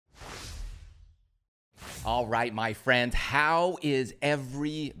All right, my friends, how is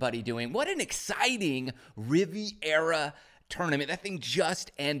everybody doing? What an exciting Riviera tournament. That thing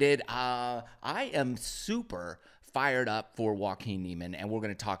just ended. I am super fired up for Joaquin Niemann, and we're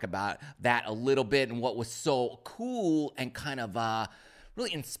going to talk about that a little bit and what was so cool and kind of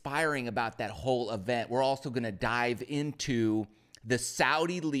really inspiring about that whole event. We're also going to dive into the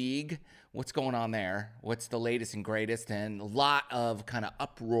Saudi League. What's going on there? What's the latest and greatest? And a lot of kind of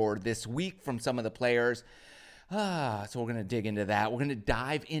uproar this week from some of the players. So we're going to dig into that. We're going to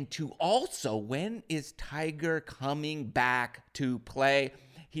dive into also, when is Tiger coming back to play?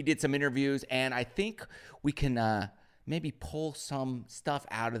 He did some interviews, and I think we can maybe pull some stuff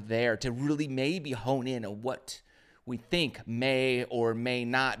out of there to really maybe hone in on what we think may or may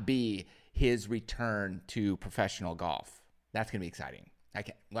not be his return to professional golf. That's going to be exciting.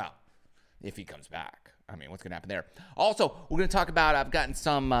 If he comes back. I mean, what's going to happen there? Also, we're going to talk about, I've gotten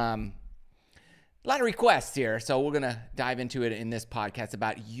some, a lot of requests here, so we're going to dive into it in this podcast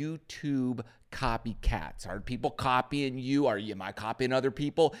about YouTube copycats. Are people copying you? Am I copying other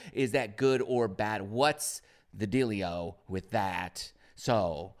people? Is that good or bad? What's the dealio with that?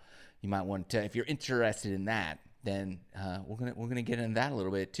 So you might want to, if you're interested in that, then we're gonna get into that a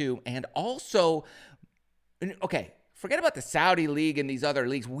little bit too. And also, okay, forget about the Saudi League and these other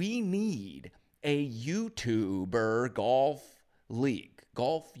leagues. We need a YouTuber golf league,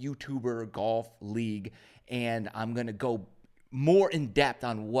 YouTuber golf league. And I'm going to go more in depth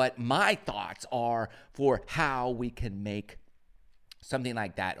on what my thoughts are for how we can make something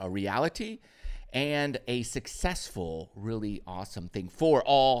like that a reality and a successful, really awesome thing for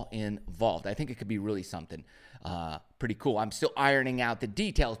all involved. I think it could be really something pretty cool. I'm still ironing out the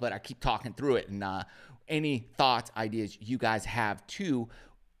details, but I keep talking through it. And any thoughts, ideas you guys have too,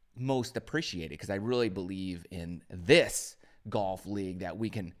 most appreciated, because I really believe in this golf league that we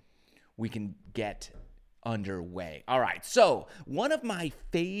can get underway. All right, so one of my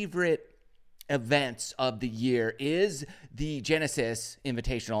favorite events of the year is the Genesis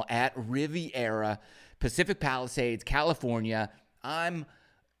Invitational at Riviera, Pacific Palisades, California. I'm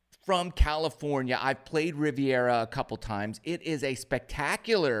from California. I've played Riviera a couple times. It is a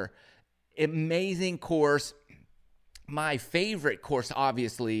spectacular, amazing course. My favorite course,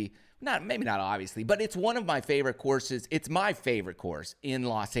 obviously, maybe not obviously, but it's one of my favorite courses. It's my favorite course in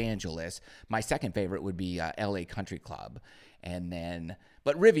Los Angeles. My second favorite would be LA Country Club.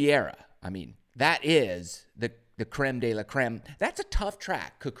 But Riviera, I mean, that is the creme de la creme. That's a tough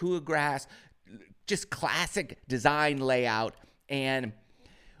track. Kukua grass, just classic design layout. And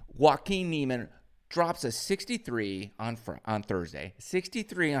Joaquin Niemann drops a 63 on Thursday,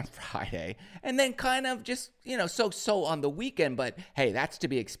 63 on Friday, and then kind of just, so on the weekend. But hey, that's to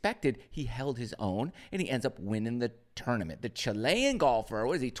be expected. He held his own, and he ends up winning the tournament. The Chilean golfer,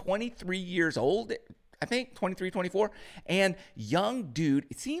 what is he, 23 years old? I think 23, 24. And young dude,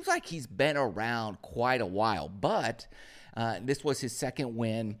 it seems like he's been around quite a while, but this was his second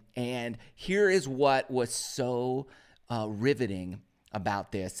win. And here is what was so riveting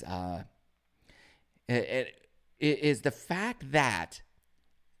about this. It is the fact that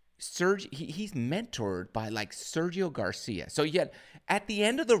he's mentored by like Sergio Garcia. So yet at the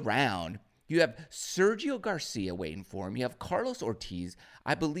end of the round, you have Sergio Garcia waiting for him. You have Carlos Ortiz.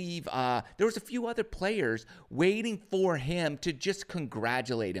 I believe there was a few other players waiting for him to just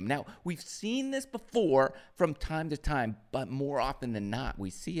congratulate him. Now, we've seen this before from time to time, but more often than not,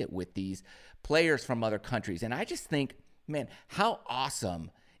 we see it with these players from other countries. And I just think, man, how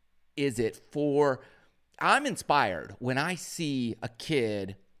awesome is it I'm inspired when I see a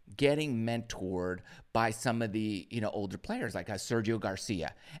kid getting mentored by some of the, older players like Sergio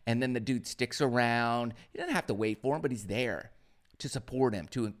Garcia. And then the dude sticks around. He doesn't have to wait for him, but he's there to support him,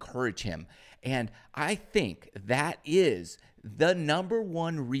 to encourage him. And I think that is the number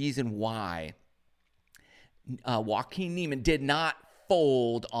one reason why Joaquin Niemann did not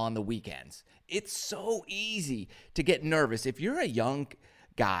fold on the weekends. It's so easy to get nervous. If you're a young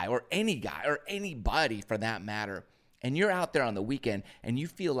guy or anybody for that matter, and you're out there on the weekend and you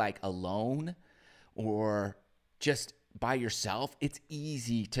feel like alone or just by yourself, it's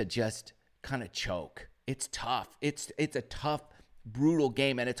easy to just kind of choke. It's tough. It's a tough, brutal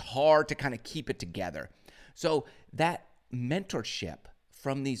game, and it's hard to kind of keep it together. So that mentorship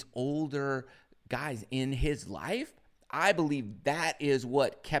from these older guys in his life, I believe that is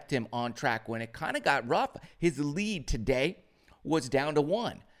what kept him on track when it kind of got rough. His lead today was down to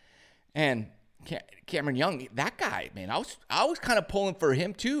 1. And Cameron Young, that guy, man, I was kind of pulling for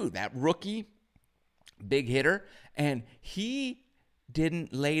him too, that rookie big hitter, and he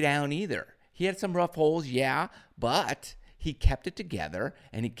didn't lay down either. He had some rough holes, yeah, but he kept it together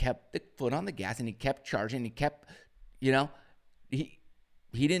and he kept the foot on the gas and he kept charging. He kept, he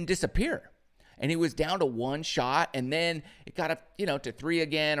didn't disappear. And he was down to one shot, and then it got up, to three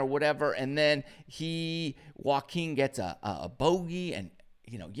again or whatever. And then Joaquin gets a bogey, and,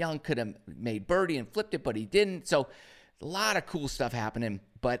 Young could have made birdie and flipped it, but he didn't. So a lot of cool stuff happening.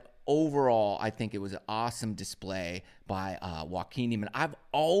 But overall, I think it was an awesome display by Joaquin Niemann. I've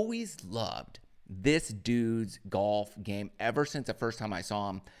always loved this dude's golf game ever since the first time I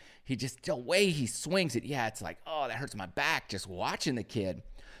saw him. The way he swings it, it's like, oh, that hurts my back just watching the kid.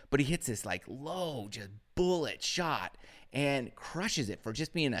 But he hits this like low, just bullet shot and crushes it for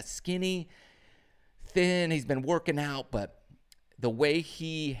just being a skinny, thin. He's been working out, but the way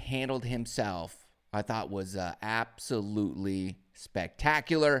he handled himself, I thought was absolutely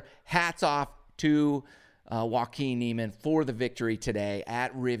spectacular. Hats off to Joaquin Niemann for the victory today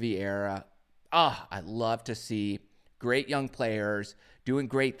at Riviera. I love to see great young players doing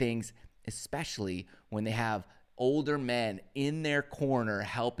great things, especially when they have older men in their corner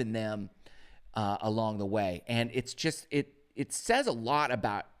helping them along the way. And it's just, it says a lot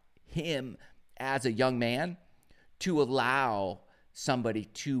about him as a young man to allow somebody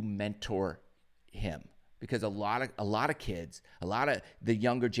to mentor him. Because a lot of kids, a lot of the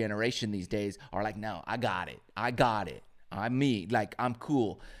younger generation these days are like, no, I got it. I'm me, like I'm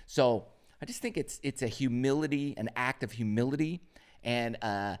cool. So I just think it's a humility, an act of humility, and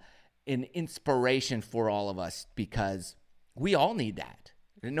an inspiration for all of us, because we all need that.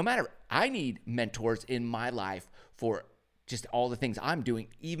 No matter, I need mentors in my life for just all the things I'm doing,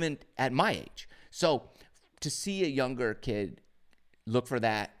 even at my age. So to see a younger kid look for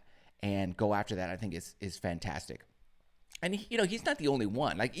that and go after that, I think is fantastic. And he's not the only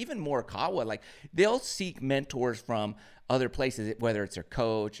one. Like even Morikawa, like they'll seek mentors from other places, whether it's their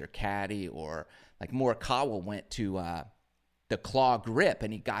coach or caddy, or like Morikawa went to the Claw Grip,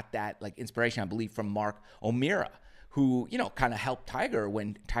 and he got that like inspiration, I believe, from Mark O'Meara, who kind of helped Tiger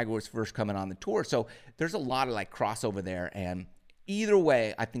when Tiger was first coming on the tour. So there's a lot of like crossover there. And either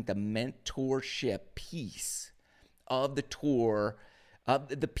way, I think the mentorship piece of the tour,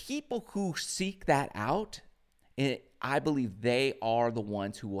 the people who seek that out, I believe they are the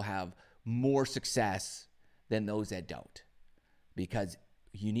ones who will have more success than those that don't, because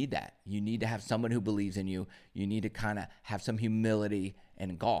you need that. You need to have someone who believes in you. You need to kind of have some humility. And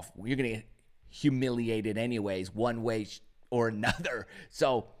in golf, you're going to get humiliated anyways, one way or another.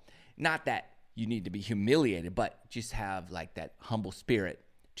 So not that you need to be humiliated, but just have like that humble spirit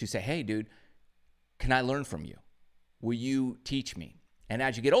to say, hey, dude, can I learn from you? Will you teach me? And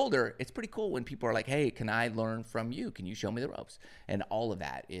as you get older, it's pretty cool when people are like, hey, can I learn from you? Can you show me the ropes? And all of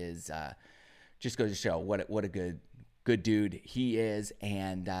that is just goes to show what a good dude he is.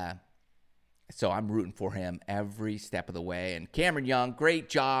 And so I'm rooting for him every step of the way. And Cameron Young, great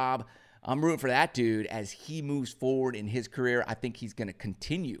job. I'm rooting for that dude as he moves forward in his career. I think he's going to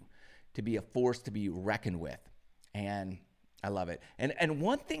continue to be a force to be reckoned with. And I love it. And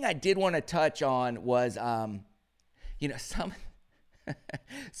one thing I did want to touch on was,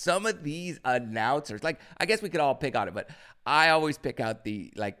 some of these announcers, like I guess we could all pick on it, but I always pick out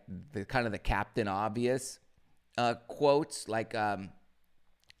the kind of the Captain Obvious quotes. Like I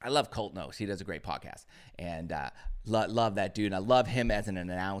love Colt Knows. He does a great podcast, and love that dude. And I love him as an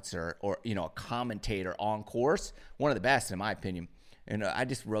announcer or a commentator on course. One of the best in my opinion. And I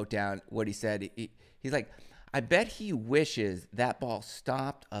just wrote down what he said. He's like, I bet he wishes that ball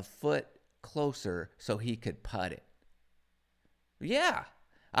stopped a foot closer so he could putt it. Yeah,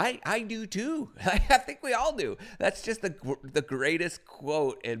 I do too. I think we all do. That's just the greatest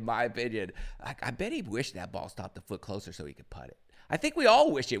quote in my opinion. I bet he wished that ball stopped a foot closer so he could putt it. I think we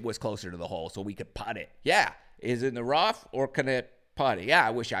all wish it was closer to the hole so we could putt it. Yeah, is it in the rough or can it putt it? Yeah, I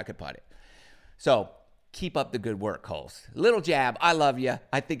wish I could putt it. So keep up the good work, Coles. Little jab. I love you.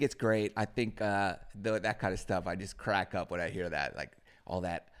 I think it's great. I think that kind of stuff, I just crack up when I hear that, like all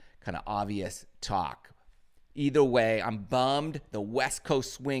that kind of obvious talk. Either way, I'm bummed. The West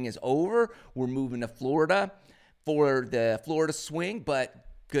Coast swing is over. We're moving to Florida for the Florida swing, but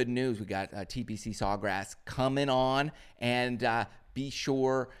good news. We got TPC Sawgrass coming on, and be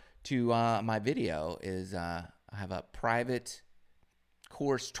sure to my video is I have a private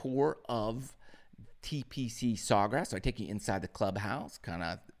course tour of TPC Sawgrass. So I take you inside the clubhouse, kind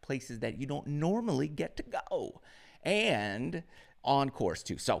of places that you don't normally get to go, and on course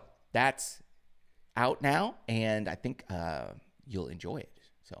too. So that's out now, and I think you'll enjoy it.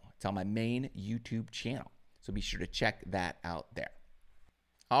 So it's on my main YouTube channel. So be sure to check that out there.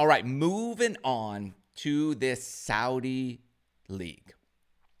 All right, moving on to this Saudi League.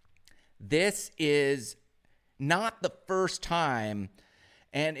 This is not the first time,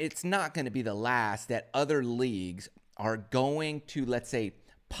 and it's not going to be the last, that other leagues are going to, let's say,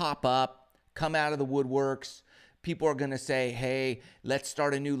 pop up, come out of the woodworks. People are going to say, hey, let's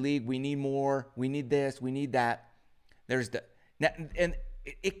start a new league. We need more. We need this. We need that. And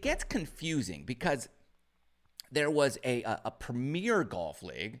it gets confusing because there was a Premier Golf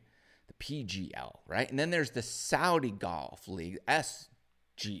League, the PGL, right? And then there's the Saudi Golf League,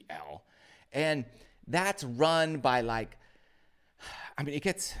 SGL. And that's run by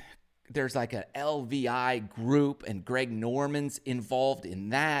there's like an LVI group, and Greg Norman's involved in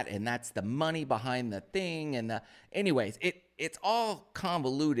that, and that's the money behind the thing. And anyways, it's all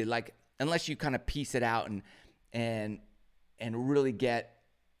convoluted, like, unless you kind of piece it out and really get,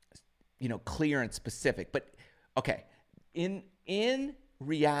 clear and specific. But okay, in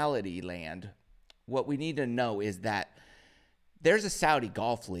reality land, what we need to know is that there's a Saudi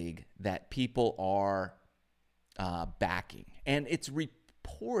Golf League that people are backing, and it's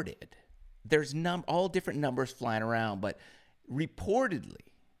reported. There's all different numbers flying around, but reportedly,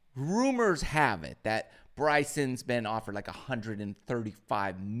 rumors have it that Bryson's been offered like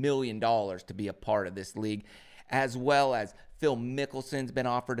 $135 million to be a part of this league, as well as Phil Mickelson's been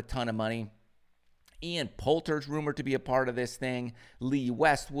offered a ton of money. Ian Poulter's rumored to be a part of this thing. Lee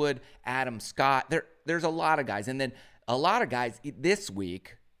Westwood, Adam Scott. There's a lot of guys. And then a lot of guys this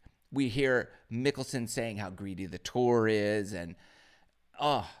week, we hear Mickelson saying how greedy the tour is. And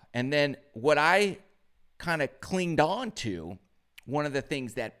then what I kind of clinged on to, one of the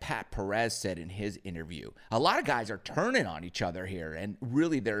things that Pat Perez said in his interview, a lot of guys are turning on each other here. And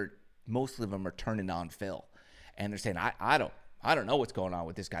really, most of them are turning on Phil. And they're saying, I don't know what's going on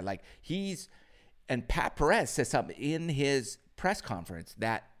with this guy. Like, and Pat Perez says something in his press conference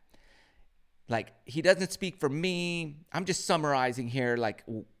that, like, he doesn't speak for me. I'm just summarizing here, like,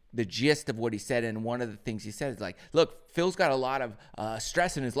 the gist of what he said. And one of the things he said is like, look, Phil's got a lot of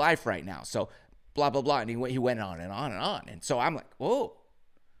stress in his life right now. So blah, blah, blah. And he went on and on and on. And so I'm like, whoa,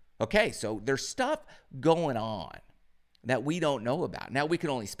 okay. So there's stuff going on that we don't know about. Now we can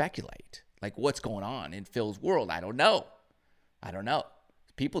only speculate, like, what's going on in Phil's world. I don't know.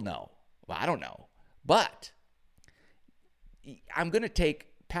 People know. Well, I don't know. But I'm going to take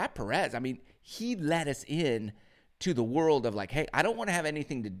Pat Perez. I mean, he let us in to the world of like, hey, I don't want to have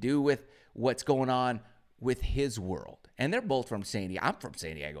anything to do with what's going on with his world. And they're both from San Diego. I'm from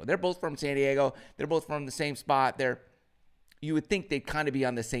San Diego. They're both from San Diego. They're both from the same spot. You would think they'd kind of be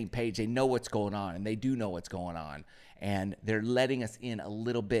on the same page. They know what's going on, and they do know what's going on. And they're letting us in a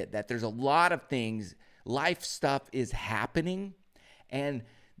little bit that there's a lot of things, life stuff is happening. And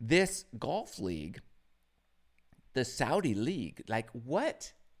this golf league, the Saudi league, like,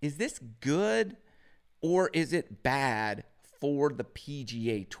 what? Is this good or is it bad for the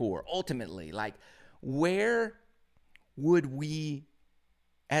PGA Tour? Ultimately, like, where would we,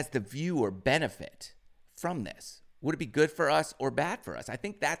 as the viewer, benefit from this? Would it be good for us or bad for us? I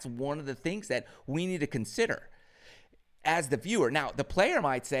think that's one of the things that we need to consider as the viewer. Now, the player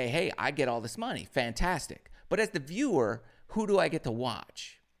might say, hey, I get all this money. Fantastic. But as the viewer, who do I get to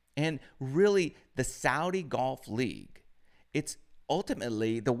watch? And really, the Saudi Golf League, it's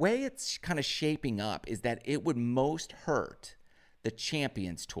ultimately, the way it's kind of shaping up is that it would most hurt the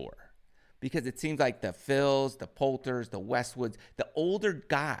Champions Tour, because it seems like the Phils, the Poulters, the Westwoods, the older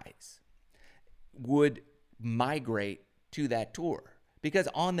guys would migrate to that tour. Because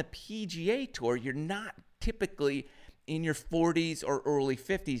on the PGA Tour, you're not typically in your 40s or early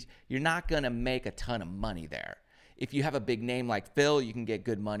 50s. You're not going to make a ton of money there. If you have a big name like Phil, you can get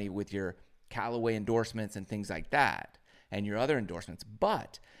good money with your Callaway endorsements and things like that, and your other endorsements.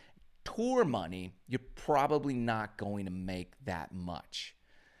 But tour money, you're probably not going to make that much.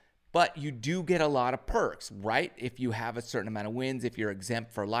 But you do get a lot of perks, right? If you have a certain amount of wins, if you're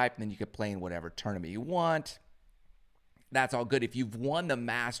exempt for life, then you can play in whatever tournament you want. That's all good. If you've won the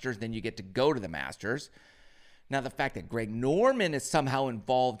Masters, then you get to go to the Masters. Now, the fact that Greg Norman is somehow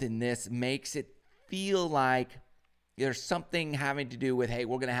involved in this makes it feel like there's something having to do with, hey,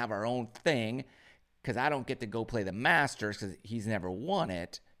 we're going to have our own thing, because I don't get to go play the Masters because he's never won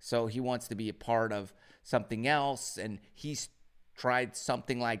it. So he wants to be a part of something else, and he's tried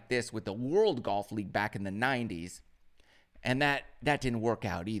something like this with the World Golf League back in the 90s, and that didn't work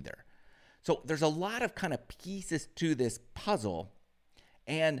out either. So there's a lot of kind of pieces to this puzzle,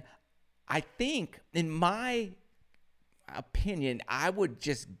 and I think, in my opinion, I would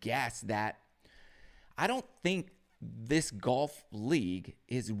just guess that I don't think this golf league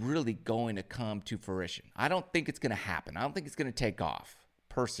is really going to come to fruition. I don't think it's going to happen. I don't think it's going to take off,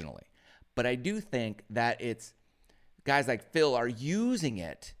 personally. But I do think that it's guys like Phil are using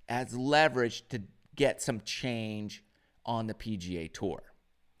it as leverage to get some change on the PGA Tour.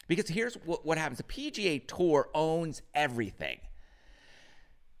 Because here's what happens. The PGA Tour owns everything.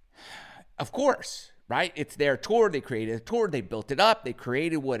 Of course, right? It's their tour. They created a tour. They built it up. They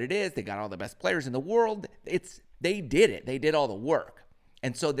created what it is. They got all the best players in the world. They did it. They did all the work.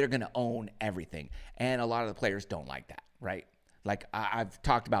 And so they're going to own everything. And a lot of the players don't like that, right? Like I've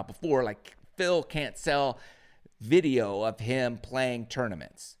talked about before, like Phil can't sell video of him playing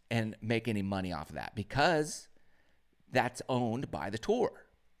tournaments and make any money off of that because that's owned by the tour.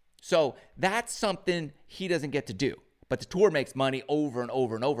 So that's something he doesn't get to do. But the tour makes money over and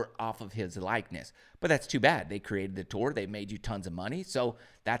over and over off of his likeness. But that's too bad. They created the tour. They made you tons of money. So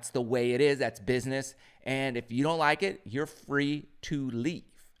that's the way it is. That's business. And if you don't like it, you're free to leave.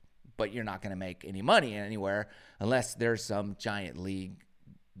 But you're not going to make any money anywhere unless there's some giant league.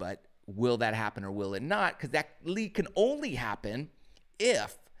 But will that happen or will it not? Because that league can only happen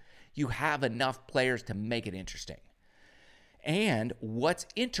if you have enough players to make it interesting. And what's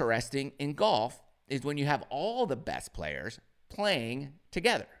interesting in golf is when you have all the best players playing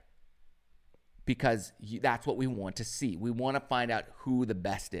together, because that's what we want to see. We want to find out who the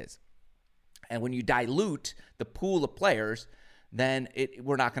best is. And when you dilute the pool of players, then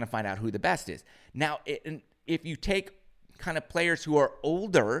we're not going to find out who the best is. Now, if you take kind of players who are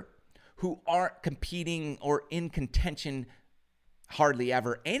older, who aren't competing or in contention hardly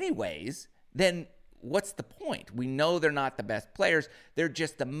ever anyways, then what's the point? We know they're not the best players. They're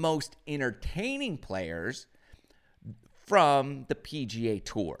just the most entertaining players from the PGA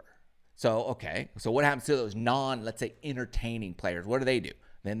Tour. So, okay. So what happens to those let's say, entertaining players? What do?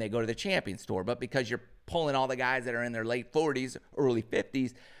 Then they go to the Champions Tour. But because you're pulling all the guys that are in their late 40s, early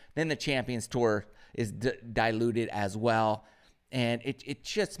 50s, then the Champions Tour is diluted as well. And it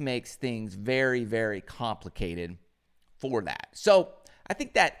just makes things very, very complicated for that. So I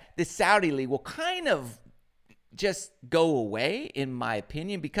think that the Saudi League will kind of just go away, in my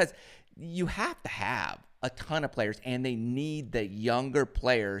opinion, because you have to have a ton of players, and they need the younger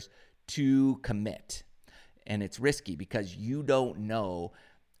players to commit. And it's risky because you don't know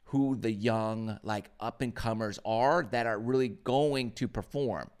who the young, like, up-and-comers are that are really going to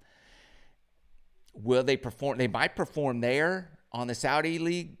perform. Will they perform? They might perform there on the Saudi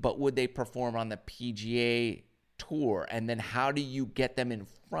League, but would they perform on the PGA Tour? And then how do you get them in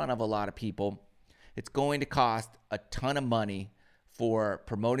front of a lot of people? It's going to cost a ton of money for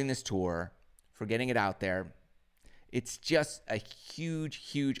promoting this tour, for getting it out there. It's just a huge,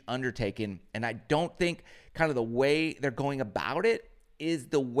 huge undertaking. And I don't think kind of the way they're going about it is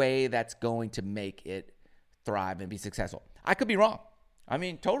the way that's going to make it thrive and be successful. I could be wrong. I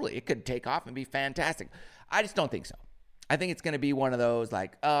mean, totally. It could take off and be fantastic. I just don't think so. I think it's going to be one of those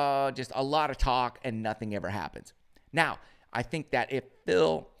like, just a lot of talk and nothing ever happens. Now, I think that if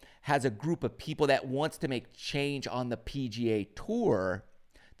Phil has a group of people that wants to make change on the PGA Tour,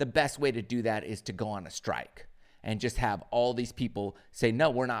 the best way to do that is to go on a strike and just have all these people say, no,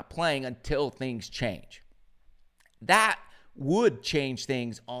 we're not playing until things change. That would change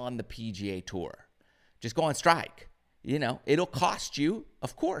things on the PGA Tour. Just go on strike. You know, it'll cost you,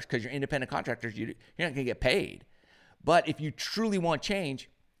 of course, because you're independent contractors, you're not going to get paid. But if you truly want change,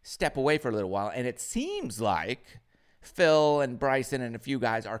 step away for a little while. And it seems like Phil and Bryson and a few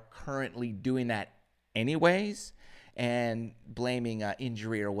guys are currently doing that anyways and blaming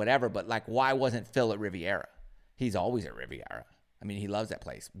injury or whatever. But, like, why wasn't Phil at Riviera? He's always at Riviera. I mean, he loves that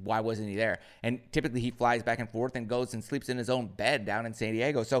place. Why wasn't he there? And typically he flies back and forth and goes and sleeps in his own bed down in San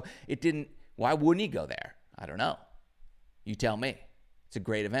Diego. So why wouldn't he go there? I don't know. You tell me. It's a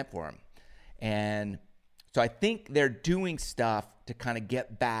great event for him. And so I think they're doing stuff to kind of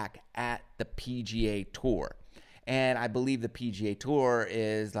get back at the PGA Tour. And I believe the PGA Tour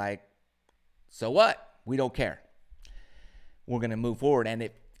is like, so what? We don't care. We're going to move forward. And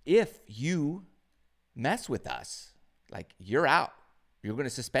if you mess with us, like, you're out. You're going to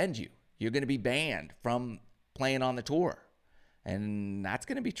suspend you. You're going to be banned from playing on the tour. And that's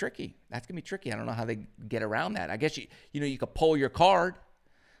going to be tricky. That's going to be tricky. I don't know how they get around that. I guess you could pull your card.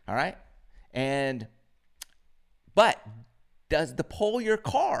 All right? But does the pull your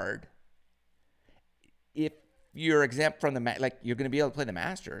card, if you're exempt from like, you're going to be able to play the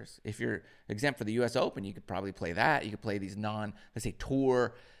Masters. If you're exempt for the U.S. Open, you could probably play that. You could play these let's say,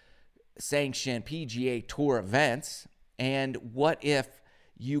 tour sanctioned PGA Tour events. And what if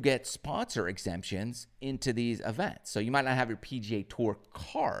you get sponsor exemptions into these events? So you might not have your PGA Tour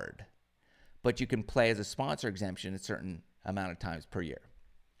card, but you can play as a sponsor exemption a certain amount of times per year.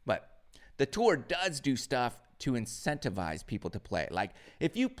 But the tour does do stuff to incentivize people to play. Like,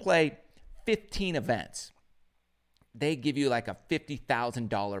 if you play 15 events, they give you like a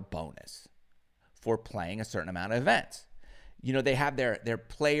 $50,000 bonus for playing a certain amount of events. They have their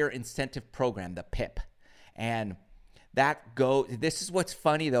player incentive program, the PIP. And this is what's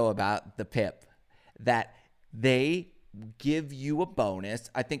funny though about the PIP, that they give you a bonus.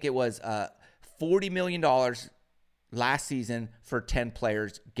 I think it was $40 million last season for 10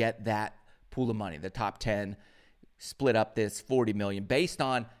 players get that pool of money. The top 10 split up this $40 million based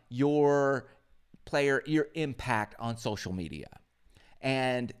on your impact on social media.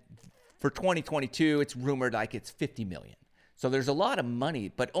 And for 2022, it's rumored like it's $50 million. So there's a lot of money,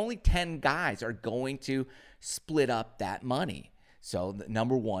 but only 10 guys are going to split up that money. So the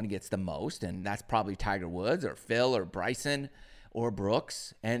number one gets the most, and that's probably Tiger Woods or Phil or Bryson or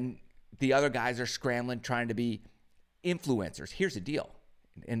Brooks. And the other guys are scrambling, trying to be influencers. Here's the deal,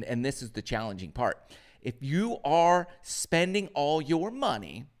 and this is the challenging part. If you are spending all your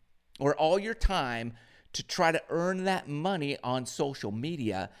money or all your time to try to earn that money on social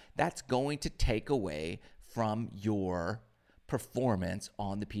media, that's going to take away from your performance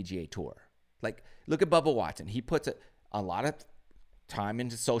on the PGA Tour. Like, look at Bubba Watson. He puts a lot of time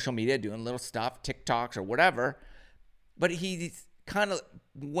into social media, doing little stuff, TikToks or whatever. But he's kind of,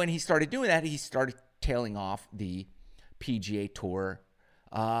 when he started doing that, he started tailing off the PGA Tour.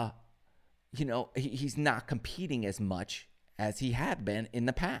 He's not competing as much as he had been in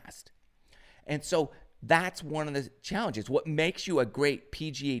the past. And so that's one of the challenges. What makes you a great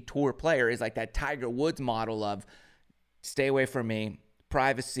PGA Tour player is like that Tiger Woods model of stay away from me,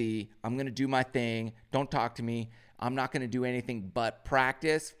 privacy, I'm going to do my thing, don't talk to me, I'm not going to do anything but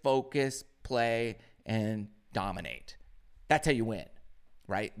practice, focus, play, and dominate. That's how you win,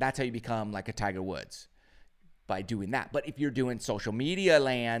 right? That's how you become like a Tiger Woods, by doing that. But if you're doing social media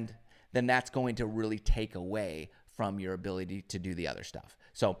land, then that's going to really take away from your ability to do the other stuff.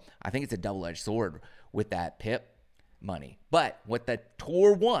 So I think it's a double-edged sword with that PIP money. But what the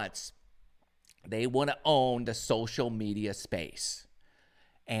tour wants, they want to own the social media space.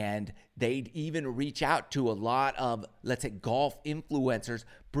 And they'd even reach out to a lot of, let's say, golf influencers,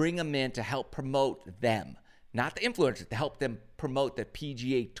 bring them in to help promote them. Not the influencers, to help them promote the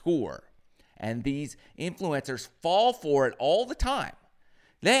PGA Tour. And these influencers fall for it all the time.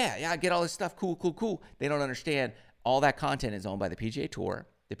 Yeah, I get all this stuff, cool. They don't understand all that content is owned by the PGA Tour.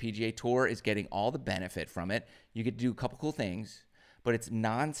 The PGA Tour is getting all the benefit from it. You get to do a couple cool things, but it's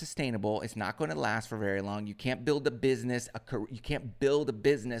non-sustainable. It's not going to last for very long. You can't build a business,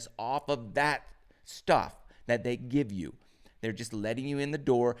 off of that stuff that they give you. They're just letting you in the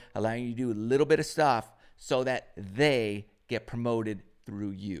door, allowing you to do a little bit of stuff so that they get promoted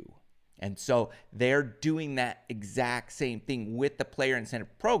through you. And so they're doing that exact same thing with the player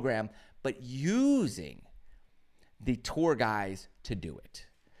incentive program, but using the tour guys to do it.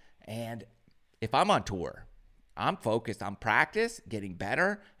 And if I'm on tour, I'm focused on practice, getting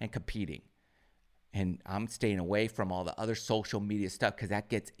better, and competing. And I'm staying away from all the other social media stuff because that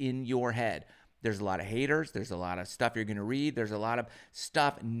gets in your head. There's a lot of haters. There's a lot of stuff you're going to read. There's a lot of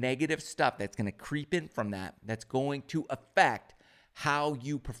stuff, negative stuff that's going to creep in from that, that's going to affect how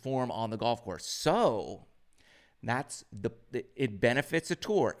you perform on the golf course. So it benefits the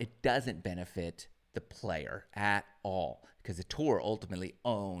tour. It doesn't benefit the player at all because the tour ultimately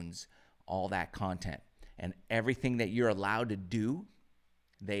owns all that content. And everything that you're allowed to do,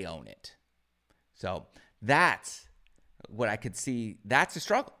 they own it. So that's what I could see. That's a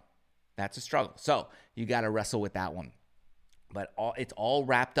struggle. So you got to wrestle with that one. But it's all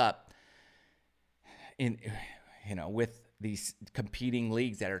wrapped up in, with these competing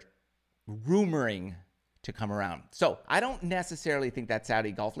leagues that are rumoring to come around. So I don't necessarily think that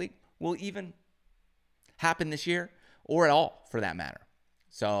Saudi Golf League will even happen this year or at all for that matter.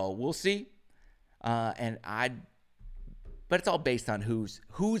 So we'll see. But it's all based on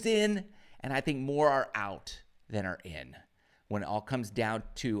who's in, and I think more are out than are in. When it all comes down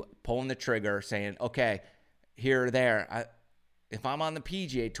to pulling the trigger, saying, okay, here or there, if I'm on the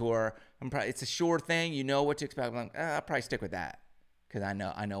PGA Tour, it's a sure thing. You know what to expect. I'll probably stick with that because I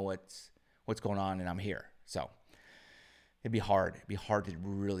know what's going on, and I'm here. So it'd be hard. It'd be hard to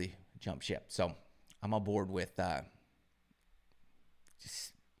really jump ship. So I'm on board with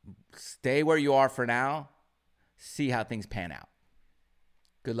just stay where you are for now. See how things pan out.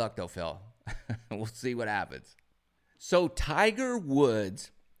 Good luck, though, Phil. We'll see what happens. So Tiger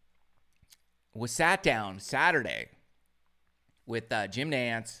Woods was sat down Saturday with Jim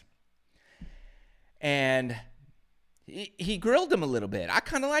Nantz, and he grilled him a little bit. I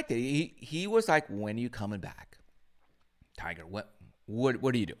kind of liked it. He was like, "When are you coming back, Tiger? What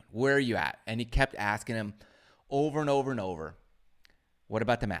are you doing? Where are you at?" And he kept asking him over and over and over, "What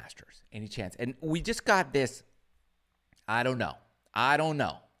about the Masters? Any chance?" And we just got this, I don't know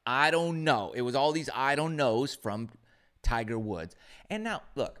I don't know. It was all these I don't knows from Tiger Woods. And now,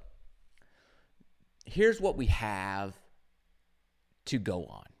 look, here's what we have to go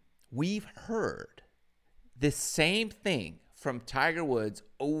on. We've heard this same thing from Tiger Woods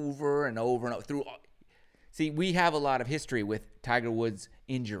over and over and over through. See, we have a lot of history with Tiger Woods'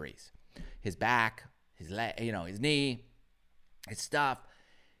 injuries, his back, his leg, his knee, his stuff.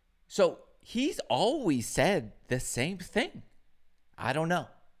 So he's always said the same thing. I don't know.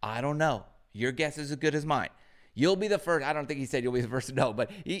 Your guess is as good as mine. You'll be the first. I don't think he said you'll be the first to know,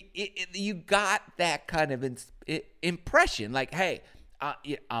 but you got that kind of impression. Like, hey,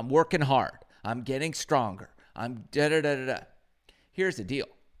 I'm working hard. I'm getting stronger. I'm da-da-da-da-da. Here's the deal.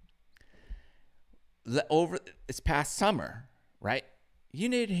 Over this past summer, right, you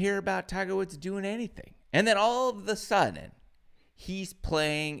didn't hear about Tiger Woods doing anything. And then all of a sudden, he's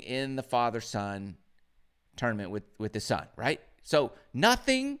playing in the father-son tournament with the son, right? So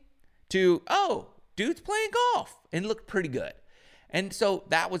nothing to, dude's playing golf and looked pretty good. And so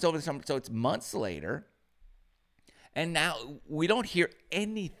that was over the summer. So it's months later. And now we don't hear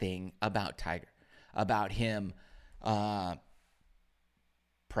anything about Tiger, about him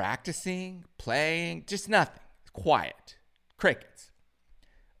practicing, playing, just nothing. Quiet. Crickets.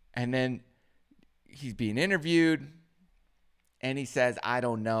 And then he's being interviewed. And he says, I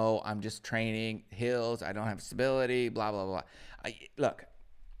don't know. I'm just training hills. I don't have stability, blah, blah, blah. Look,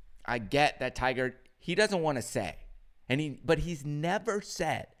 I get that Tiger, he doesn't want to say. But he's never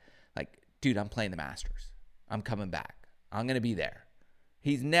said, like, dude, I'm playing the Masters. I'm coming back. I'm going to be there.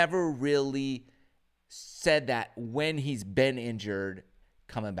 He's never really said that when he's been injured,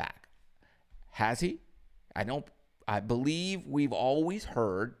 coming back. Has he? I believe we've always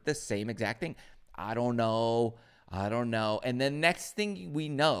heard the same exact thing. I don't know. And then next thing we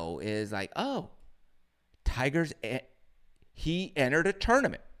know is like, Tiger's, he entered a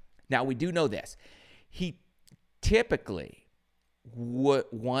tournament. Now, we do know this. He typically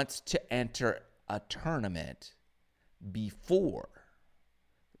wants to enter a tournament before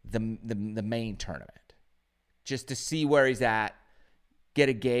the main tournament, just to see where he's at, get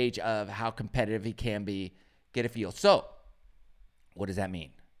a gauge of how competitive he can be, get a feel. So, what does that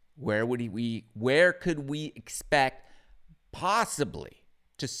mean? Where could we expect possibly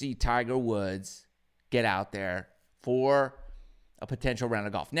to see Tiger Woods get out there for a potential round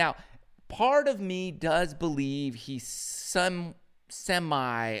of golf? Now, part of me does believe he's some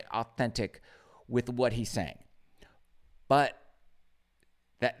semi-authentic with what he's saying. But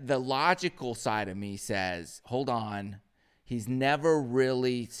that the logical side of me says, hold on, he's never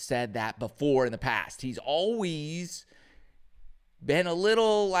really said that before in the past. He's always been a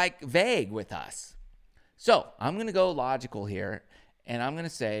little like vague with us. So I'm going to go logical here, and I'm going to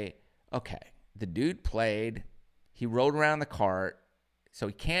say, okay, the dude played, he rode around the cart, so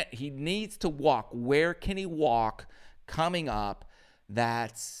he needs to walk. Where can he walk coming up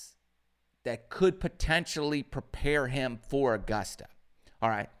that could potentially prepare him for Augusta? All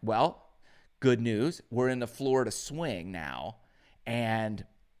right, well, good news. We're in the Florida swing now, and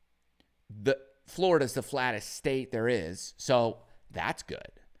Florida's the flattest state there is, so that's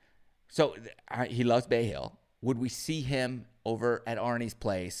good. So he loves Bay Hill. Would we see him over at Arnie's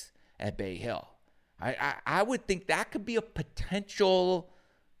place at Bay Hill? I would think that could be a potential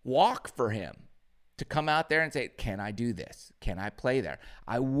walk for him to come out there and say, can I do this? Can I play there?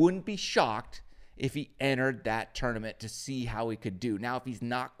 I wouldn't be shocked if he entered that tournament to see how he could do. Now, if he's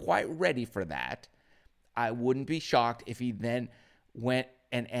not quite ready for that, I wouldn't be shocked if he then went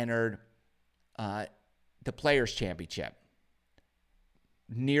and entered the Players' Championship,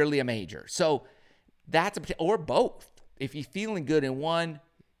 nearly a major. So that's or both. If he's feeling good in one,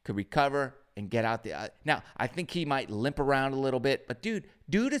 could recover and get out the now, I think he might limp around a little bit, but dude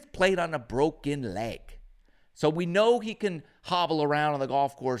has played on a broken leg. So we know he can hobble around on the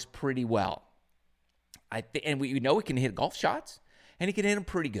golf course pretty well. And we know he can hit golf shots, and he can hit them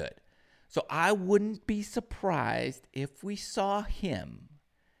pretty good. So I wouldn't be surprised if we saw him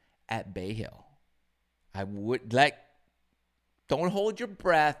at Bay Hill. I would don't hold your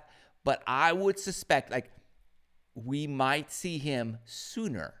breath, but I would suspect we might see him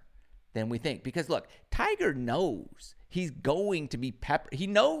sooner than we think. Because look, Tiger knows he's going to be peppered. He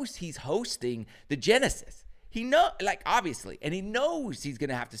knows he's hosting the Genesis. He obviously, and he knows he's going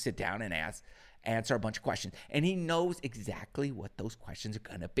to have to sit down and answer a bunch of questions. And he knows exactly what those questions are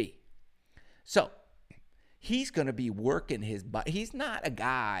going to be. So he's going to be working his butt. He's not a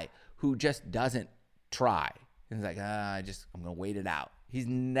guy who just doesn't try. He's like, I'm going to wait it out. He's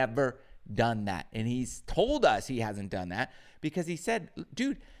never done that. And he's told us he hasn't done that because he said,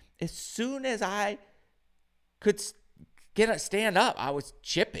 dude, as soon as I could stand up. I was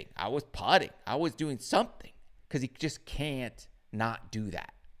chipping. I was putting. I was doing something because he just can't not do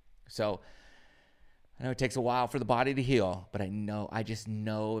that. So I know it takes a while for the body to heal, but I just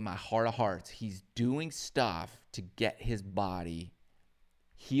know in my heart of hearts, he's doing stuff to get his body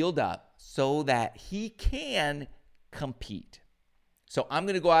healed up so that he can compete. So I'm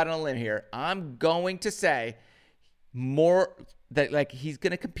going to go out on a limb here. I'm going to say more that like he's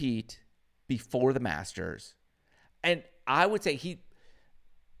going to compete before the Masters. And I would say he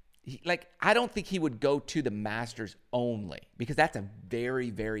I don't think he would go to the Masters only because that's a very,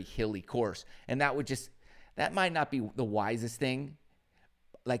 very hilly course. And that might not be the wisest thing.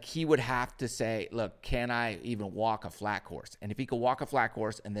 Like he would have to say, look, can I even walk a flat course? And if he could walk a flat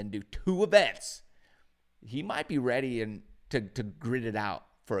course and then do 2 events, he might be ready to grit it out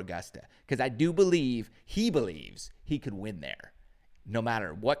for Augusta. Because I do believe he believes he could win there no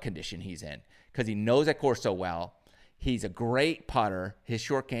matter what condition he's in because he knows that course so well. He's a great putter. His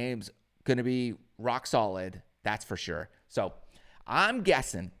short game's going to be rock solid. That's for sure. So I'm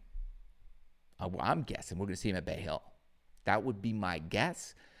guessing we're going to see him at Bay Hill. That would be my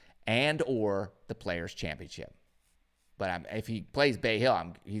guess and or the Players Championship. But if he plays Bay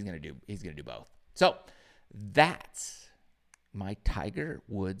Hill, he's going to do both. So that's my Tiger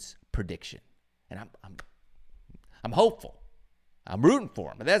Woods prediction. And I'm hopeful. I'm rooting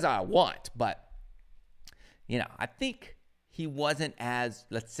for him. That's all I want. But I think he wasn't as,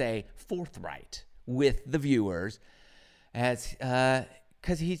 let's say, forthright with the viewers as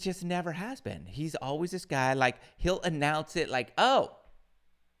because he just never has been. He's always this guy, like, he'll announce it like, look,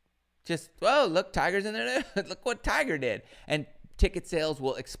 Tiger's in there. Look what Tiger did. And ticket sales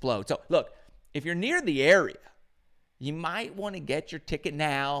will explode. So, look, if you're near the area, you might want to get your ticket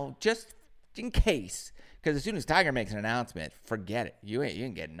now just in case. Because as soon as Tiger makes an announcement, forget it. You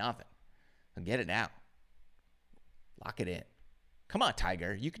ain't getting nothing. So get it now. Lock it in. Come on,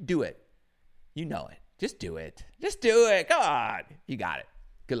 Tiger. You can do it. You know it. Just do it. Just do it. Come on. You got it.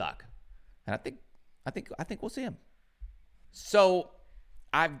 Good luck. And I think we'll see him. So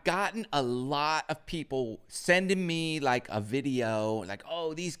I've gotten a lot of people sending me like a video, like,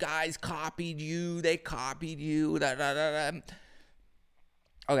 oh, these guys copied you. They copied you. Da, da, da, da.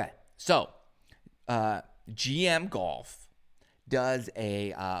 Okay. So GM Golf does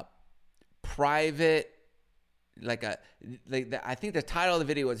a private, I think the title of the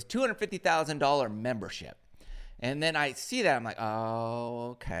video was $250,000 membership. And then I see that. I'm like,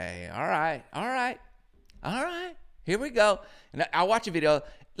 oh, okay. All right. Here we go. And I watch a video.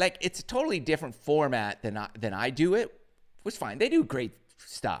 Like, it's a totally different format than I do it, which is fine. They do great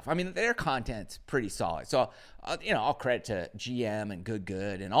stuff. I mean, their content's pretty solid. So, I'll credit to GM and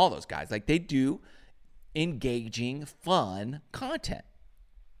Good and all those guys. Like, they do engaging, fun content.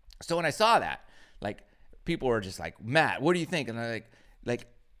 So when I saw that, like, people were just like, Matt, what do you think? And I'm like,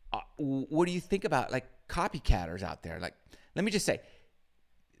 what do you think about like copycatters out there? Like, let me just say,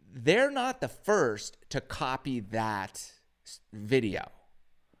 they're not the first to copy that video,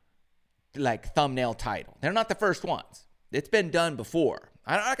 like thumbnail title. They're not the first ones. It's been done before.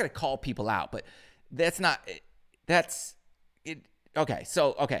 I'm not going to call people out, but that's it. Okay.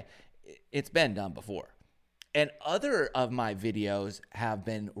 So, it's been done before. And other of my videos have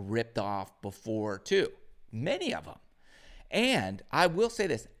been ripped off before too. Many of them. And I will say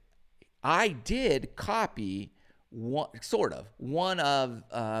this. I did copy one of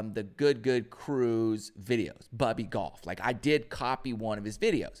the Good Crew's videos, Bubby Golf. Like, I did copy one of his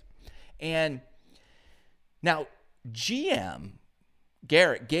videos. And now GM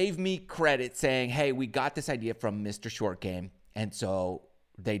Garrett gave me credit saying, hey, we got this idea from Mr. Short Game. And so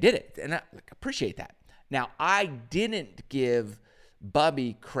they did it. And I appreciate that. Now, I didn't give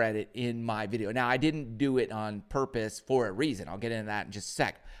Bubby credit in my video. Now, I didn't do it on purpose for a reason. I'll get into that in just a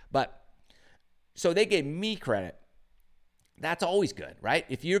sec. But so they gave me credit. That's always good, right?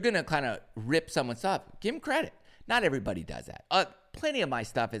 If you're going to kind of rip someone's stuff, give them credit. Not everybody does that. Plenty of my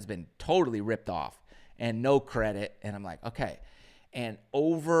stuff has been totally ripped off and no credit. And I'm like, okay. And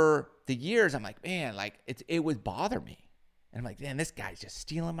over the years, I'm like, man, like it would bother me. And I'm like, man, this guy's just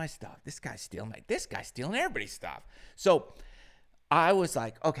stealing my stuff. This guy's stealing everybody's stuff. So I was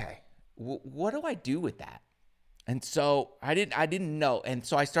like, okay, what do I do with that? And so I didn't know. And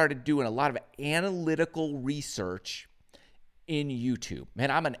so I started doing a lot of analytical research in YouTube. Man,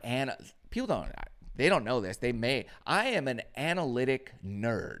 people they don't know this. I am an analytic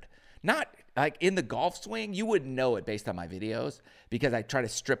nerd. Not like in the golf swing, you wouldn't know it based on my videos because I try to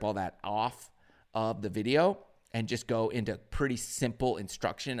strip all that off of the video and just go into pretty simple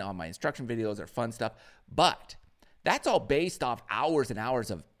instruction. On my instruction videos are fun stuff. But that's all based off hours and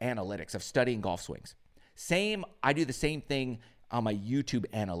hours of analytics, of studying golf swings. I do the same thing on my YouTube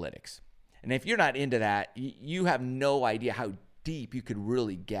analytics. And if you're not into that, you have no idea how deep you could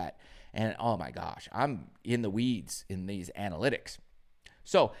really get. And oh my gosh, I'm in the weeds in these analytics.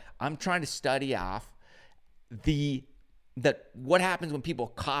 So I'm trying to study off what happens when people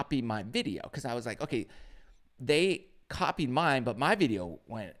copy my video. Because I was like, okay, they copied mine, but my video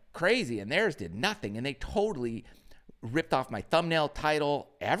went crazy and theirs did nothing. And they totally ripped off my thumbnail, title,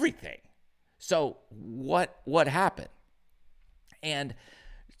 everything. So what happened? And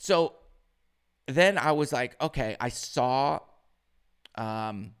so then I was like, okay, I saw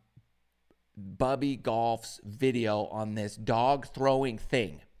Bubby Golf's video on this dog throwing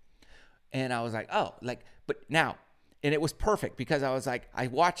thing. And I was like, oh, like, but now, and it was perfect because I was like, I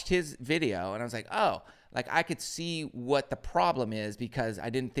watched his video and I was like, oh, like I could see what the problem is because I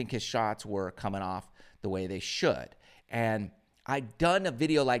didn't think his shots were coming off the way they should. And I'd done a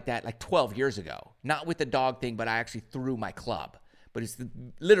video like that like 12 years ago, not with the dog thing, but I actually threw my club, but it's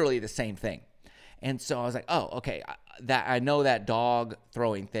literally the same thing. And so I was like, oh, okay, that I know that dog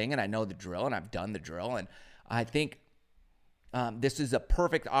throwing thing and I know the drill and I've done the drill. And I think this is a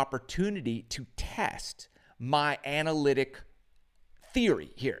perfect opportunity to test my analytic theory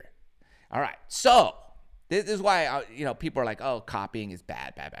here. All right, so this is why people are like, oh, copying is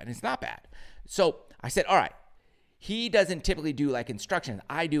bad. And it's not bad. So I said, all right, he doesn't typically do like instructions.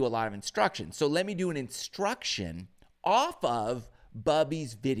 I do a lot of instructions. So let me do an instruction off of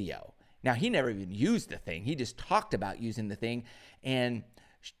Bubby's video. Now, he never even used the thing. He just talked about using the thing and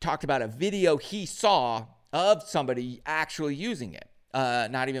talked about a video he saw of somebody actually using it,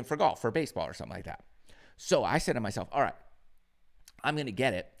 not even for golf, for baseball or something like that. So I said to myself, all right, I'm going to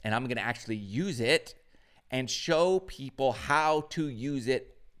get it and I'm going to actually use it and show people how to use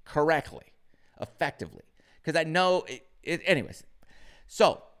it correctly, effectively. Because I know anyways.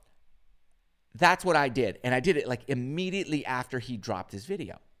 So that's what I did. And I did it like immediately after he dropped his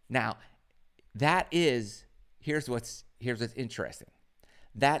video. Now, here's what's interesting.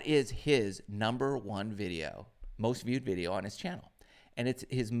 That is his number one video, most viewed video on his channel. And it's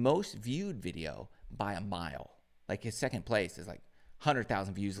his most viewed video by a mile. Like his second place is like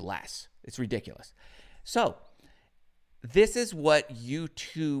 100,000 views less. It's ridiculous. So this is what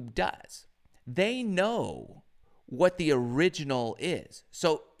YouTube does. They know what the original is.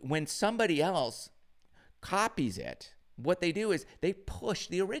 So when somebody else copies it, what they do is they push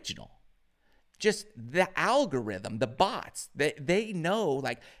the original. Just the algorithm, the bots, they know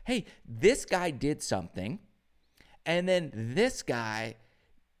like, hey, this guy did something, and then this guy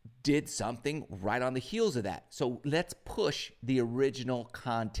did something right on the heels of that. So let's push the original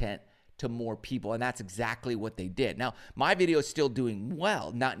content to more people, and that's exactly what they did. Now, my video is still doing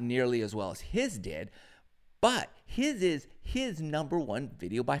well, not nearly as well as his did, but his is his number one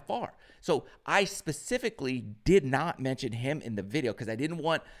video by far. So I specifically did not mention him in the video because I didn't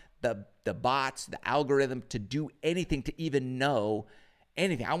want the bots, the algorithm to do anything to even know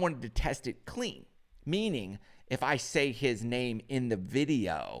anything. I wanted to test it clean, meaning if I say his name in the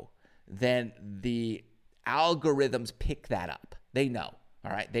video, then the algorithms pick that up. They know,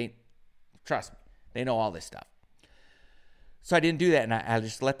 all right? Trust me, they know all this stuff. So I didn't do that, and I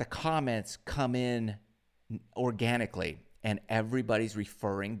just let the comments come in organically, and everybody's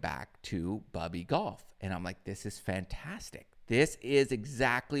referring back to Bubby Golf. And I'm like, this is fantastic. This is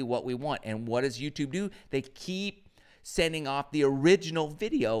exactly what we want. And what does YouTube do? They keep sending off the original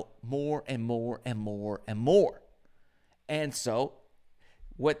video more and more and more and more. And so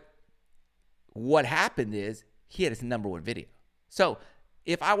what happened is he had his number one video. So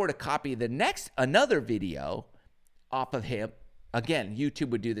if I were to copy another video off of him, again,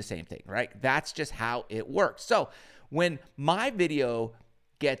 YouTube would do the same thing, right? That's just how it works. So when my video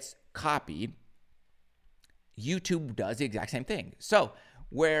gets copied, YouTube does the exact same thing. So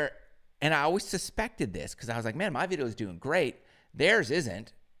and I always suspected this because I was like, man, my video is doing great. Theirs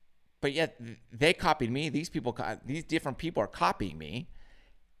isn't, but yet they copied me. These different people are copying me.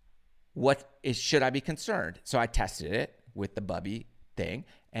 Should I be concerned? So I tested it with the Bubby thing,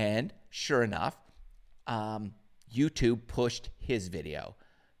 and sure enough, YouTube pushed his video.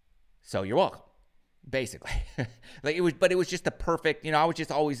 So you're welcome, basically. But it was just the perfect, I was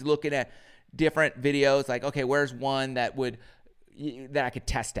just always looking at different videos, like, okay, where's one that I could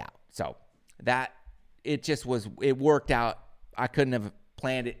test out? So it worked out. I couldn't have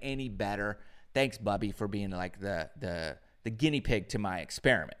planned it any better. Thanks, Bubby, for being like the guinea pig to my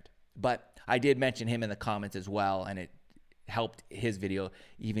experiment. But I did mention him in the comments as well, and it helped his video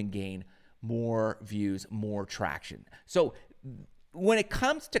even gain more views, more traction. So when it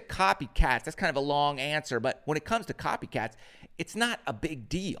comes to copycats, that's kind of a long answer, but when it comes to copycats, it's not a big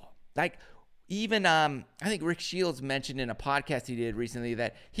deal. Like, even I think Rick Shields mentioned in a podcast he did recently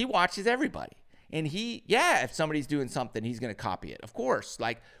that he watches everybody. And if somebody's doing something, he's going to copy it. Of course,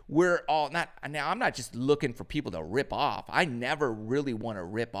 like we're all not, now I'm not just looking for people to rip off. I never really want to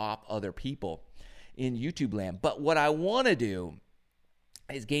rip off other people in YouTube land. But what I want to do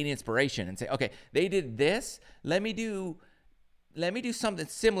is gain inspiration and say, okay, they did this. Let me do something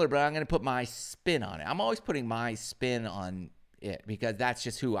similar, but I'm going to put my spin on it. I'm always putting my spin on it because that's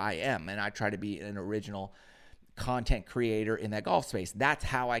just who I am. And I try to be an original content creator in that golf space. That's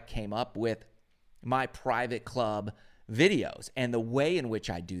how I came up with my private club videos and the way in which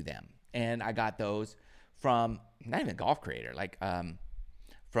I do them. And I got those from not even Golf Creator, like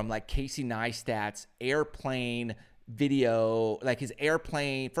from like Casey Neistat's airplane video, like his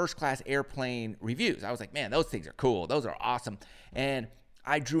airplane, first class airplane reviews. I was like, man, those things are cool. Those are awesome. And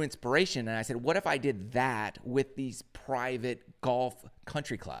I drew inspiration and I said, what if I did that with these private golf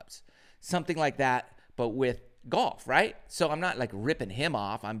country clubs? Something like that, but with golf, right? So I'm not like ripping him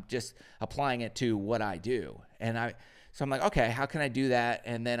off. I'm just applying it to what I do. So I'm like, okay, how can I do that?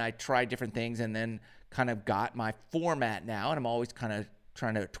 And then I tried different things and then kind of got my format now. And I'm always kind of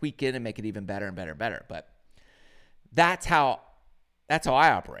trying to tweak it and make it even better and better and better. But that's how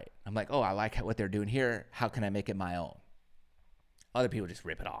I operate. I'm like, oh, I like what they're doing here. How can I make it my own? Other people just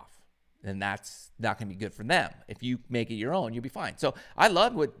rip it off. And that's not going to be good for them. If you make it your own, you'll be fine. So I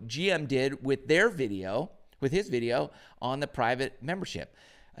love what GM did with his video on the private membership.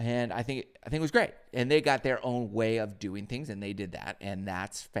 And I think it was great. And they got their own way of doing things and they did that. And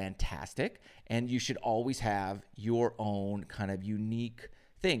that's fantastic. And you should always have your own kind of unique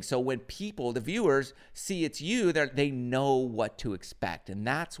thing. So when people, the viewers, see it's you, they know what to expect. And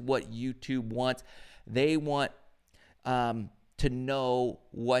that's what YouTube wants. They want to know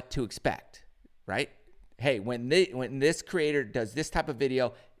what to expect, right? Hey, when this creator does this type of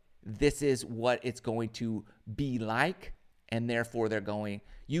video, this is what it's going to be like, and therefore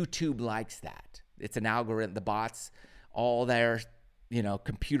YouTube likes that. It's an algorithm, the bots, all their,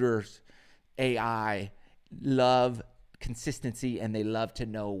 computers, AI, love consistency, and they love to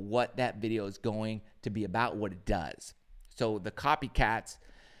know what that video is going to be about, what it does. So the copycats,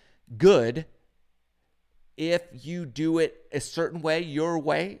 good if you do it a certain way, your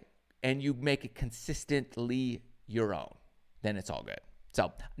way, and you make it consistently your own, then it's all good.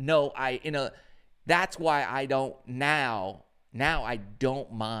 So no, that's why I don't now I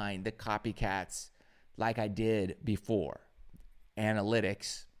don't mind the copycats like I did before.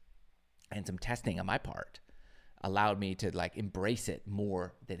 Analytics and some testing on my part allowed me to like embrace it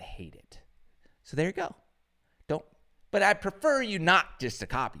more than hate it. So there you go. But I prefer you not just to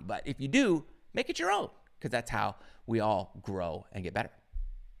copy, but if you do, make it your own because that's how we all grow and get better.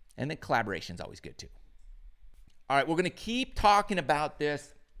 And then collaboration is always good too. All right, we're going to keep talking about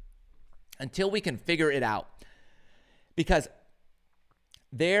this until we can figure it out because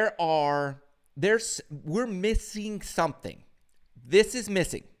we're missing something. This is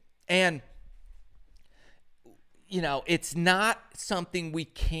missing. And, it's not something we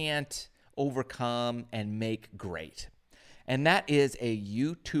can't overcome and make great. And that is a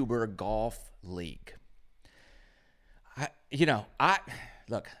YouTuber golf league.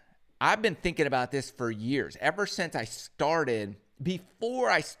 I've been thinking about this for years. Ever since before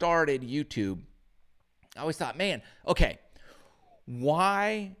I started YouTube, I always thought, man, okay,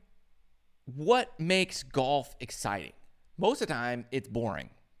 what makes golf exciting? Most of the time, it's boring.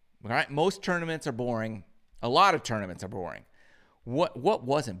 All right? Most tournaments are boring. A lot of tournaments are boring. What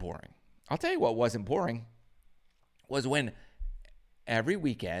wasn't boring? I'll tell you what wasn't boring was when every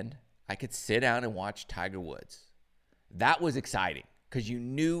weekend I could sit down and watch Tiger Woods. That was exciting because you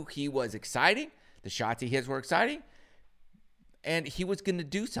knew he was exciting. The shots he hits were exciting. And he was going to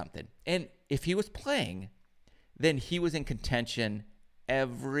do something. And if he was playing, then he was in contention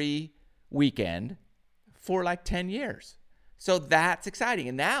every weekend for like 10 years. So that's exciting.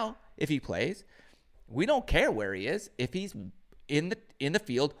 And now, if he plays, we don't care where he is. If he's in the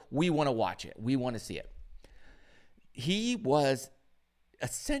field, we want to watch it. We want to see it. He was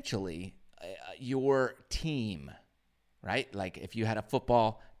essentially your team, right? Like if you had a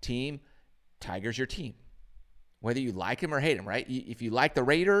football team, Tiger's your team. Whether you like him or hate him, right? If you like the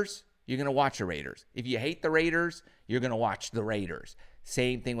Raiders, you're going to watch the Raiders. If you hate the Raiders, you're going to watch the Raiders.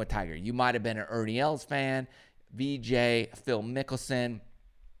 Same thing with Tiger. You might have been an Ernie Els fan, VJ, Phil Mickelson,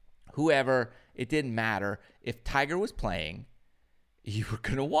 whoever. It didn't matter. If Tiger was playing, you were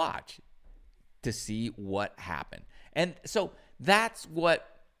going to watch to see what happened. And so that's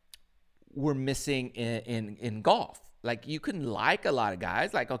what we're missing in golf. Like you can like a lot of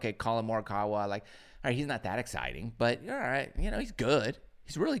guys, like, okay, Colin Morikawa, like, all right, he's not that exciting, but all right, he's good.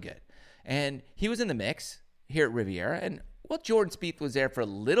 He's really good. And he was in the mix here at Riviera. And, well, Jordan Spieth was there for a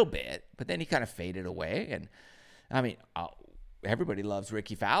little bit, but then he kind of faded away. And, I mean, everybody loves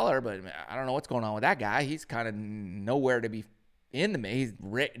Ricky Fowler, but I don't know what's going on with that guy. He's kind of nowhere to be in the mix. He's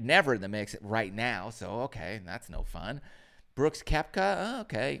never in the mix right now. So, okay, that's no fun. Brooks Koepka,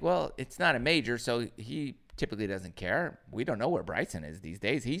 okay, well, it's not a major, so he typically doesn't care. We don't know where Bryson is these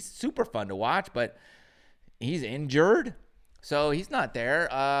days. He's super fun to watch, but he's injured, so he's not there.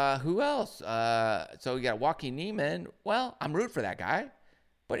 Who else? So we got Joaquin Niemann. Well, I'm rooting for that guy,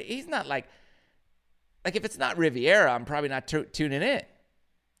 but he's not like if it's not Riviera, I'm probably not tuning in,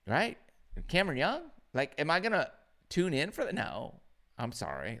 right? Cameron Young, like, am I gonna tune in for the? No, I'm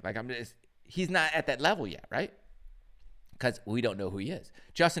sorry. Like, he's not at that level yet, right? Because we don't know who he is.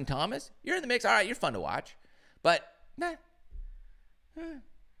 Justin Thomas, you're in the mix. All right, you're fun to watch. But, that's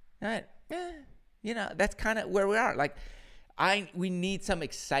kind of where we are. Like, we need some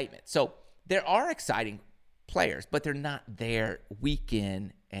excitement. So there are exciting players, but they're not there week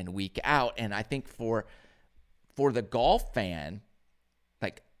in and week out. And I think for the golf fan,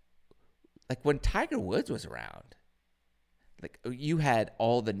 like when Tiger Woods was around, like, you had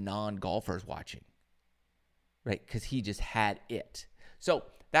all the non-golfers watching. Right, because he just had it. So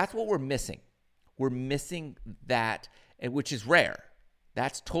that's what we're missing. We're missing that, which is rare.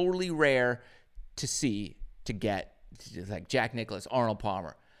 That's totally rare to see, to get, like Jack Nicklaus, Arnold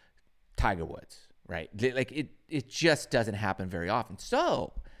Palmer, Tiger Woods, right? Like, it just doesn't happen very often.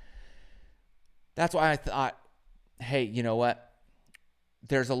 So that's why I thought, hey, you know what?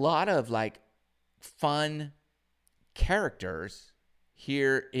 There's a lot of, like, fun characters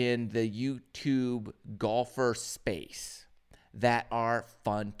here in the YouTube golfer space that are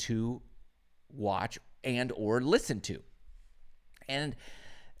fun to watch and or listen to. And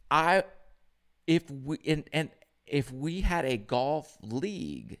if we had a golf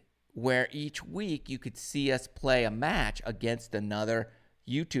league where each week you could see us play a match against another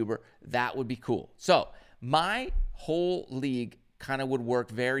YouTuber, that would be cool. So my whole league kind of would work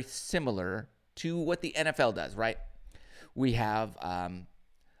very similar to what the NFL does, right? We have an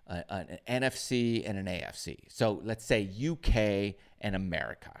NFC and an AFC. So let's say UK and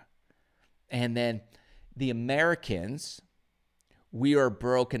America. And then the Americans, we are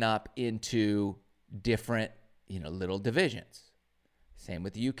broken up into different, little divisions. Same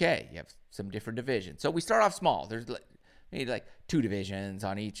with the UK. You have some different divisions. So we start off small. There's maybe like 2 divisions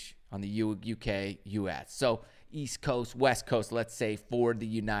on the UK, US. So East Coast, West Coast, let's say, for the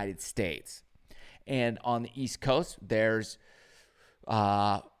United States. And on the East Coast, there's,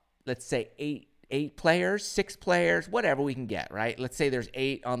 let's say, 8 players, 6 players, whatever we can get, right? Let's say there's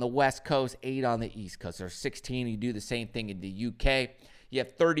 8 on the West Coast, 8 on the East Coast. There's 16. You do the same thing in the UK. You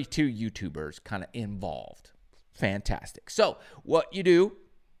have 32 YouTubers kind of involved. Fantastic. So what you do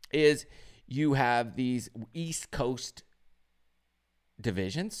is you have these East Coast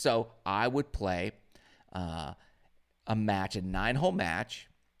divisions. So I would play a match, a 9-hole match,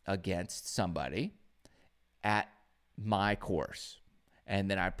 against somebody at my course. And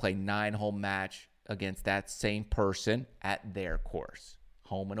then I play 9-hole match against that same person at their course,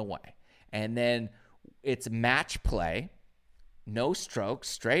 home and away. And then it's match play, no strokes,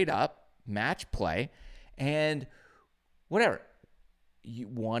 straight up match play, and whatever.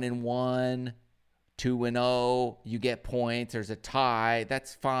 1-1, 2-0, you get points. There's a tie.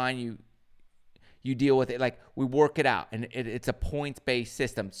 That's fine. You deal with it. Like, we work it out, and it's a points-based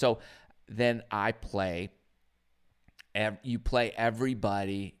system. So then I play. You play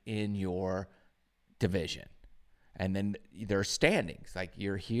everybody in your division, and then there's standings. Like,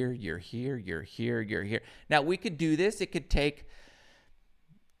 you're here, you're here, you're here, you're here. Now, we could do this. It could take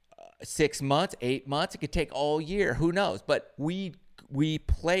 6 months, 8 months. It could take all year. Who knows? But we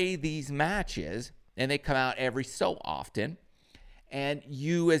play these matches, and they come out every so often, and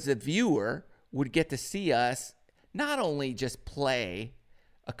you as a viewer would get to see us not only just play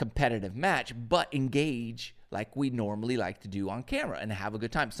a competitive match, but engage like we normally like to do on camera and have a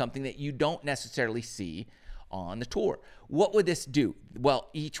good time, something that you don't necessarily see on the tour. What would this do? Well,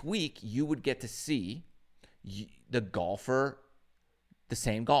 each week you would get to see the golfer, the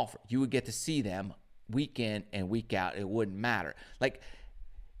same golfer. You would get to see them week in and week out. It wouldn't matter. Like,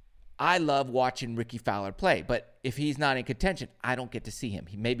 I love watching Ricky Fowler play, but if he's not in contention, I don't get to see him.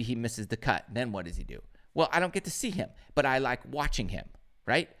 Maybe he misses the cut. Then what does he do? Well, I don't get to see him, but I like watching him,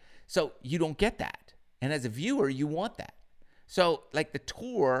 right? So you don't get that. And as a viewer, you want that. So, like, the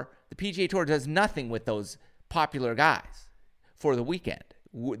PGA Tour does nothing with those popular guys for the weekend.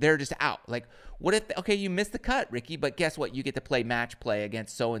 They're just out. Like, what if, okay, you missed the cut, Ricky, but guess what? You get to play match play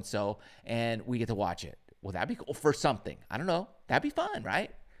against so-and-so, and we get to watch it. Well, that'd be cool for something. I don't know. That'd be fun,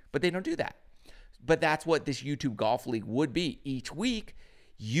 right? but they don't do that. But that's what this YouTube Golf League would be. Each week,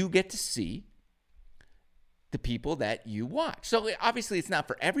 you get to see the people that you watch. So obviously it's not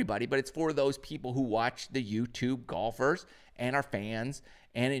for everybody, but it's for those people who watch the YouTube golfers and are fans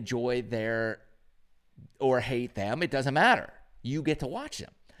and enjoy their or hate them. It doesn't matter. You get to watch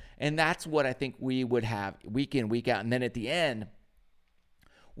them. And that's what I think we would have week in, week out. And then at the end,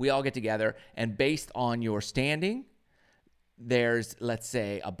 we all get together, and based on your standing, there's, let's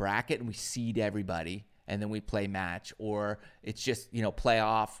say, a bracket, and we seed everybody, and then we play match. Or it's just,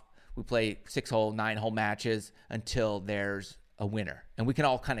 playoff. We play 6-hole, 9-hole matches until there's a winner. And we can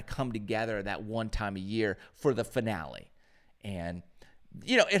all kind of come together that one time a year for the finale. And,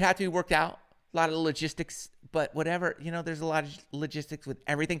 it had to be worked out. A lot of logistics, but whatever, there's a lot of logistics with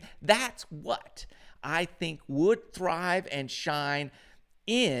everything. That's what I think would thrive and shine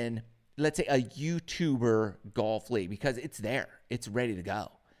in, let's say, a YouTuber golf league, because it's there. It's ready to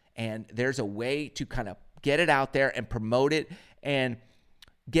go. And there's a way to kind of get it out there and promote it and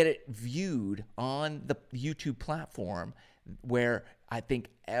get it viewed on the YouTube platform, where I think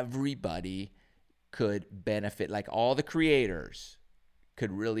everybody could benefit, like all the creators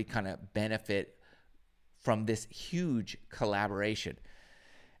could really kind of benefit from this huge collaboration.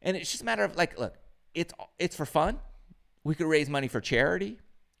 And it's just a matter of, like, look, it's for fun. We could raise money for charity.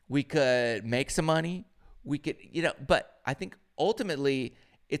 We could make some money. We could, but I think ultimately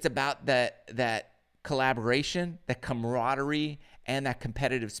it's about that collaboration, that camaraderie, and that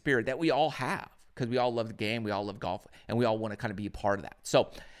competitive spirit that we all have, because we all love the game, we all love golf, and we all want to kind of be a part of that. So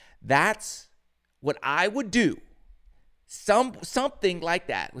that's what I would do. Something like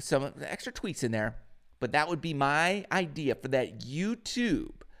that with some extra tweaks in there, but that would be my idea for that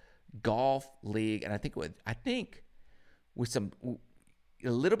YouTube Golf League. And I think with a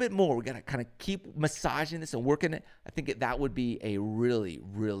little bit more, we got to kind of keep massaging this and working it. I think that would be a really,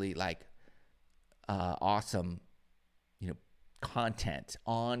 really awesome, content,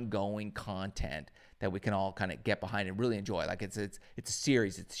 ongoing content that we can all kind of get behind and really enjoy. Like it's a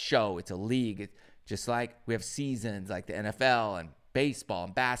series, it's a show, it's a league. It's just like we have seasons like the NFL and baseball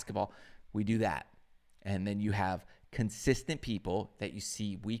and basketball. We do that. And then you have consistent people that you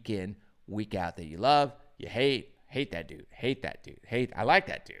see week in, week out, that you love, you hate that dude, I like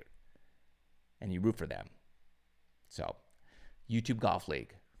that dude. And you root for them. So, YouTube Golf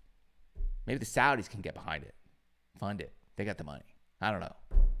League. Maybe the Saudis can get behind it, fund it. They got the money. I don't know.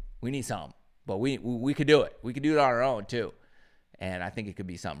 We need some, but we could do it. We could do it on our own too. And I think it could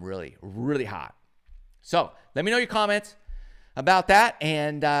be something really, really hot. So let me know your comments about that,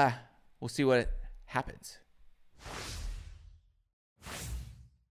 and we'll see what happens.